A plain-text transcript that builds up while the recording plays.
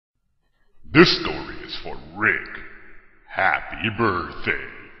This story is for Rick. Happy birthday.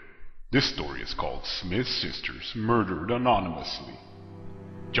 This story is called Smith's Sisters Murdered Anonymously.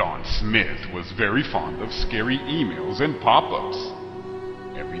 John Smith was very fond of scary emails and pop-ups.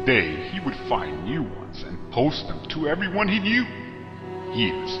 Every day he would find new ones and post them to everyone he knew. He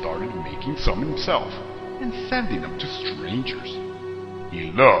even started making some himself and sending them to strangers.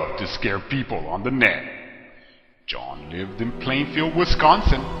 He loved to scare people on the net. John lived in Plainfield,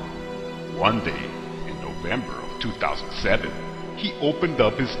 Wisconsin. One day, in November of 2007, he opened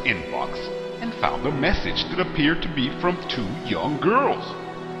up his inbox and found a message that appeared to be from two young girls.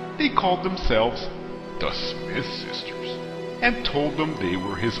 They called themselves the Smith Sisters and told them they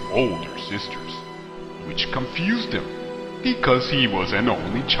were his older sisters, which confused him because he was an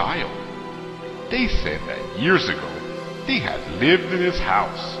only child. They said that years ago they had lived in his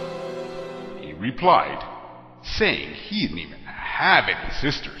house. He replied, saying he didn't even have any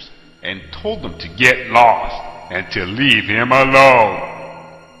sisters, and told them to get lost and to leave him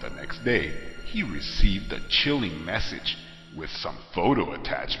alone. The next day, he received a chilling message with some photo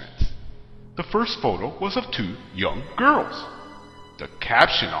attachments. The first photo was of two young girls. The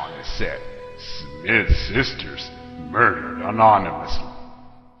caption on it said, "Smith Sisters Murdered Anonymously."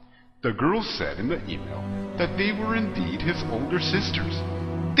 The girls said in the email that they were indeed his older sisters.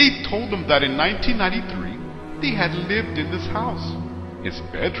 They told him that in 1993, they had lived in this house. His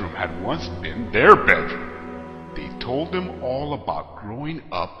bedroom had once been their bedroom. They told him all about growing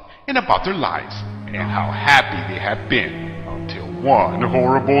up and about their lives and how happy they had been until one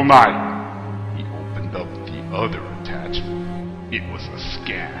horrible night. He opened up the other attachment. It was a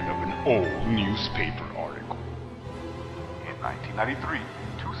scan of an old newspaper article. In 1993,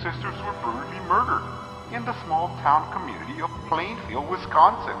 two sisters were brutally murdered in the small town community of Plainfield,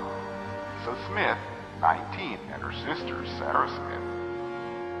 Wisconsin. Lisa Smith, 19, and her sister Sarah Smith,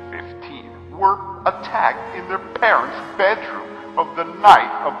 15, were attacked in their parents' bedroom of the night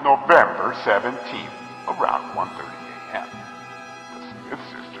of November 17th, around 1:30 a.m. The Smith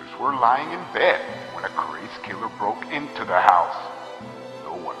sisters were lying in bed when a crazed killer broke into the house.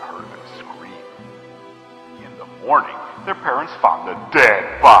 No one heard them scream. In the morning, their parents found the dead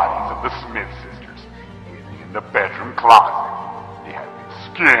bodies of the Smith sisters hidden in the bedroom closet. They had been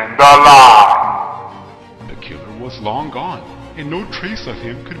skinned alive. The killer was long gone, and no trace of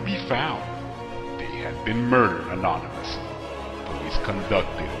him could be found. They had been murdered anonymously. Police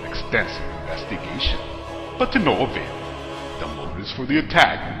conducted an extensive investigation, but to no avail. The motives for the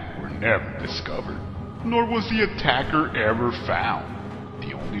attack were never discovered, nor was the attacker ever found.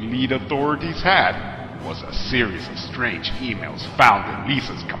 The only lead authorities had was a series of strange emails found in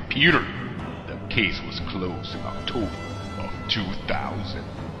Lisa's computer. The case was closed in October of 2000.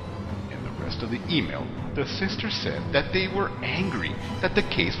 The rest of the email, the sisters said that they were angry that the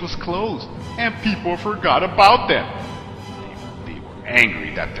case was closed and people forgot about them. They were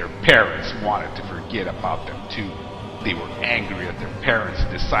angry that their parents wanted to forget about them too. They were angry that their parents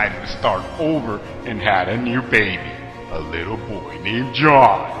decided to start over and had a new baby, a little boy named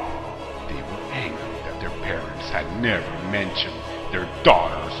John. They were angry that their parents had never mentioned their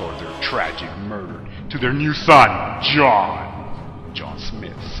daughters or their tragic murder to their new son, John. John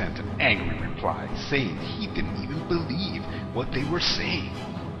Smith sent an angry reply saying he didn't even believe what they were saying.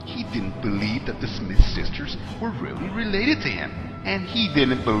 He didn't believe that the Smith sisters were really related to him, and he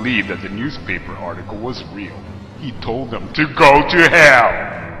didn't believe that the newspaper article was real. He told them to go to hell.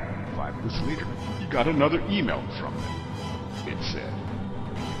 5 minutes later, he got another email from them. It said,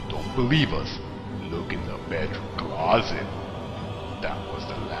 "If you don't believe us, look in the bedroom closet." That was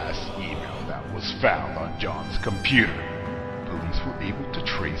the last email that was found on John's computer. Police were able to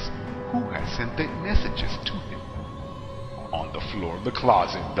trace who had sent the messages to him. On the floor of the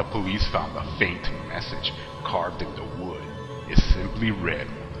closet, the police found a faint message carved in the wood. It simply read,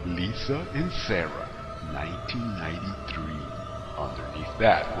 "Lisa and Sarah, 1993. Underneath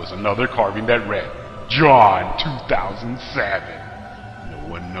that was another carving that read, "John, 2007. No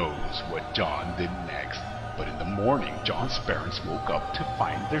one knows what John did next, but in the morning, John's parents woke up to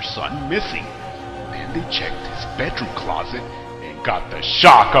find their son missing. Then they checked his bedroom closet and got the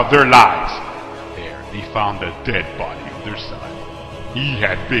shock of their lives. There they found the dead body of their son. He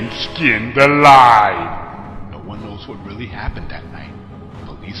had been skinned alive. No one knows what really happened that night.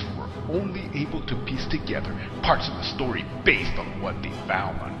 Police were only able to piece together parts of the story based on what they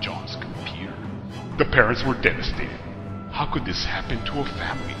found on John's computer. The parents were devastated. How could this happen to a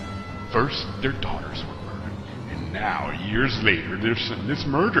family? First, their daughters were murdered, and now, years later, their son is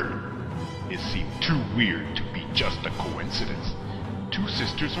murdered. It seemed too weird to be just a coincidence. Two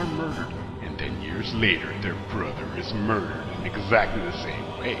sisters are murdered, and then years later their brother is murdered in exactly the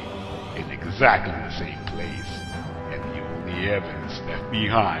same way. in exactly the same place, and the only evidence left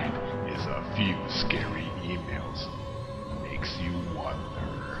behind is a few scary emails. Makes you wonder.